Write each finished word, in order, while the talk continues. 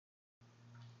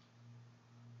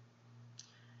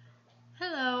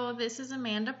Hello, this is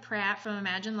Amanda Pratt from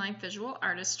Imagine Life Visual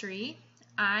Artistry.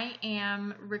 I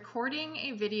am recording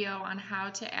a video on how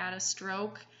to add a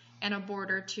stroke and a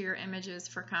border to your images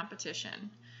for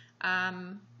competition.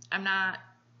 I'm not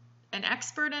an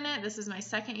expert in it. This is my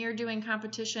second year doing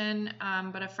competition,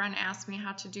 but a friend asked me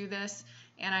how to do this,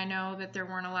 and I know that there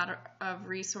weren't a lot of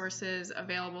resources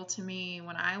available to me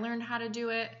when I learned how to do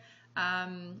it. A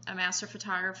master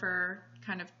photographer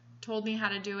kind of told me how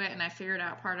to do it, and I figured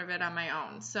out part of it on my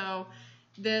own. So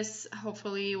this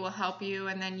hopefully will help you,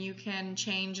 and then you can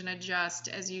change and adjust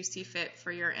as you see fit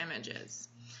for your images.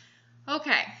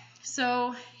 Okay,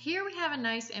 so here we have a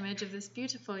nice image of this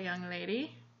beautiful young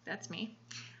lady. That's me.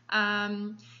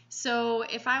 So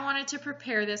if I wanted to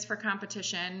prepare this for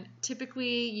competition,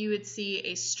 typically you would see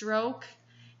a stroke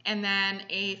and then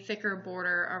a thicker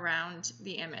border around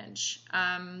the image.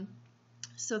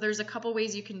 So there's a couple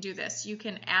ways you can do this. You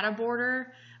can add a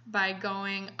border by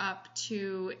going up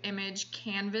to image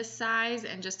canvas size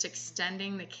and just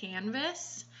extending the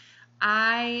canvas.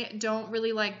 I don't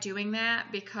really like doing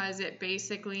that because it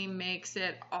basically makes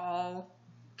it all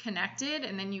connected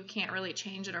and then you can't really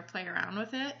change it or play around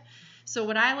with it. So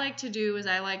what I like to do is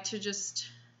I like to just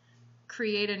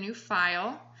create a new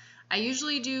file. I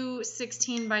usually do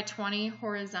 16 by 20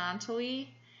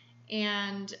 horizontally,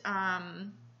 and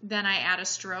then I add a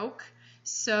stroke.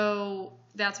 So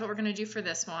that's what we're going to do for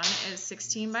this one is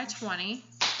 16 by 20.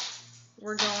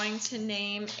 We're going to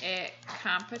name it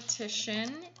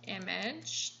competition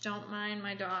image. Don't mind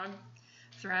my dog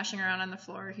thrashing around on the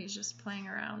floor. He's just playing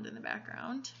around in the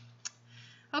background.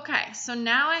 Okay, so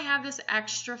now I have this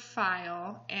extra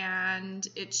file and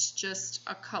it's just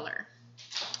a color.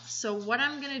 So what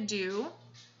I'm going to do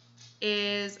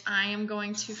is I am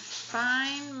going to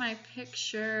find my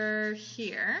picture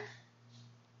here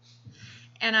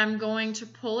and I'm going to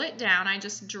pull it down. I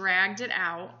just dragged it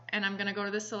out and I'm going to go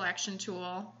to the selection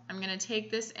tool. I'm going to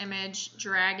take this image,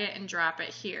 drag it, and drop it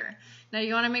here. Now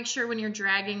you want to make sure when you're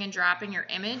dragging and dropping your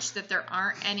image that there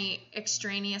aren't any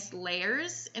extraneous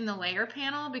layers in the layer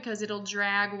panel because it'll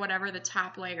drag whatever the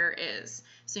top layer is.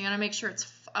 So you want to make sure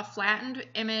it's a flattened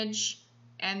image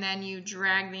and then you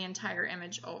drag the entire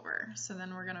image over. So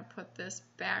then we're going to put this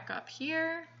back up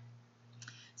here.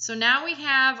 So now we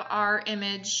have our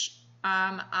image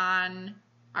on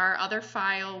our other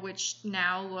file, which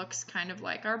now looks kind of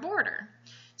like our border.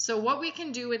 So what we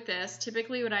can do with this,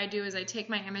 typically what I do is I take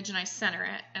my image and I center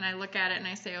it and I look at it and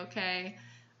I say, okay,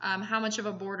 how much of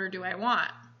a border do I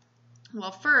want?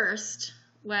 Well, first,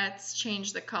 let's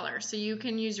change the color. So you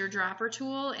can use your dropper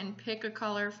tool and pick a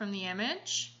color from the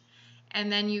image, and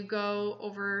then you go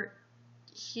over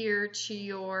here to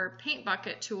your paint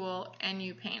bucket tool and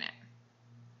you paint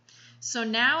it. So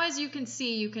now as you can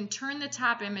see, you can turn the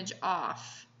top image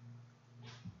off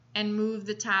and move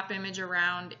the top image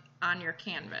around on your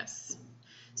canvas.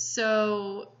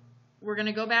 So we're going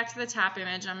to go back to the top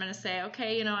image. I'm going to say,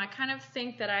 okay, you know, I kind of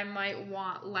think that I might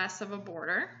want less of a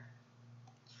border.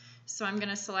 So I'm going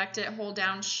to select it, hold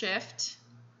down Shift,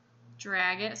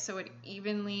 drag it so it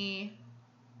evenly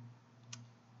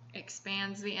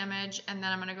expands the image, and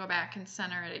then I'm going to go back and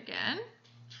center it again.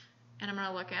 And I'm going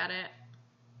to look at it.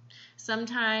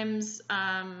 Sometimes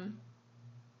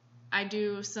I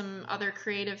do some other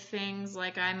creative things,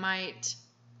 like I might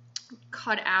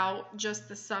cut out just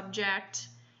the subject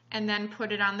and then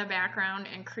put it on the background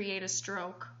and create a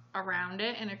stroke around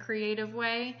it in a creative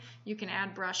way. You can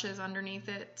add brushes underneath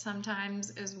it sometimes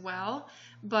as well,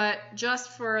 but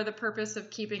just for the purpose of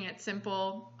keeping it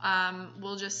simple,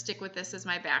 we'll just stick with this as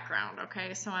my background.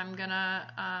 Okay, so I'm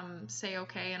gonna say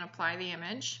okay and apply the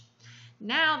image.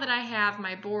 Now that I have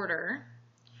my border,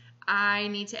 I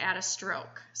need to add a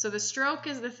stroke. So the stroke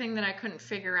is the thing that I couldn't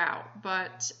figure out,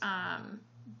 but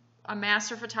a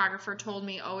master photographer told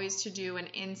me always to do an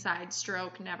inside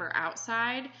stroke, never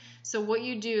outside. So what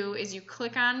you do is you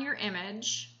click on your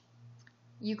image,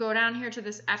 you go down here to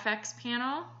this FX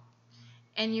panel,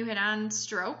 and you hit on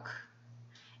stroke.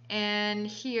 And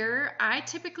here, I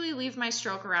typically leave my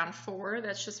stroke around 4.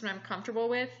 That's just what I'm comfortable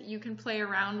with. You can play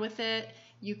around with it.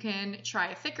 You can try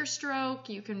a thicker stroke.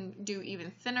 You can do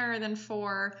even thinner than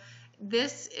 4.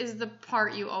 This is the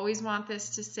part you always want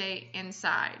this to say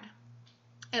inside.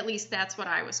 At least that's what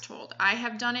I was told. I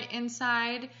have done it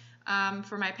inside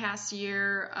for my past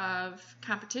year of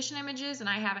competition images, and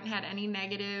I haven't had any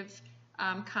negative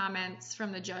comments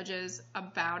from the judges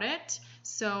about it.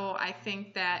 So I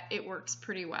think that it works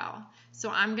pretty well. So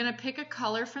I'm going to pick a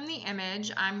color from the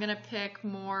image. I'm going to pick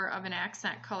more of an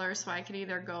accent color, so I could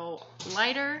either go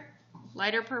lighter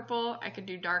purple, I could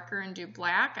do darker and do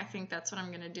black. I think that's what I'm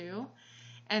going to do.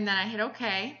 And then I hit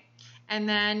OK. And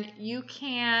then you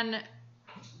can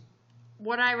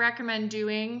what I recommend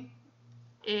doing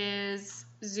is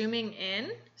zooming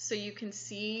in so you can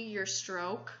see your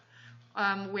stroke,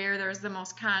 where there's the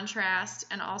most contrast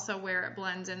and also where it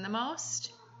blends in the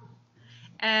most.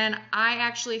 And I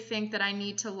actually think that I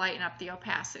need to lighten up the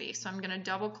opacity. So I'm going to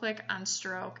double click on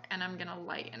stroke and I'm going to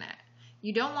lighten it.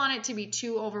 You don't want it to be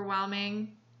too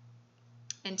overwhelming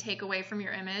and take away from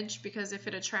your image, because if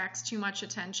it attracts too much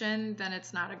attention, then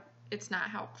it's not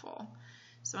helpful.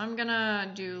 So I'm going to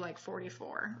do like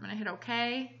 44. I'm going to hit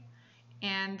OK.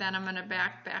 And then I'm going to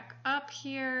back up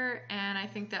here, and I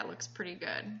think that looks pretty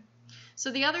good.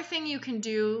 So the other thing you can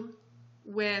do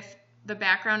with the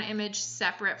background image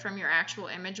separate from your actual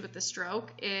image with the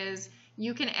stroke is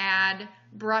you can add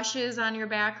brushes on your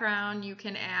background, you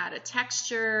can add a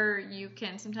texture,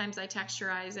 sometimes I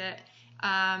texturize it.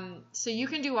 So you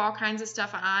can do all kinds of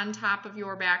stuff on top of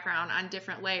your background on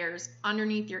different layers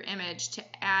underneath your image to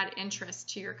add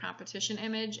interest to your competition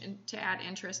image and to add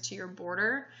interest to your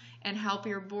border and help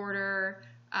your border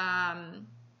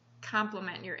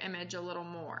complement your image a little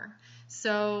more.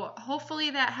 So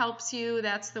hopefully that helps you.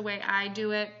 That's the way I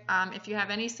do it. If you have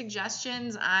any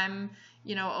suggestions, I'm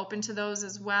open to those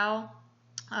as well.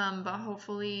 But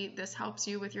hopefully this helps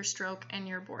you with your stroke and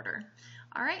your border.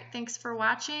 All right, thanks for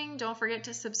watching. Don't forget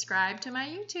to subscribe to my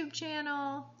YouTube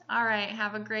channel. All right,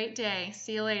 have a great day.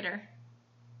 See you later.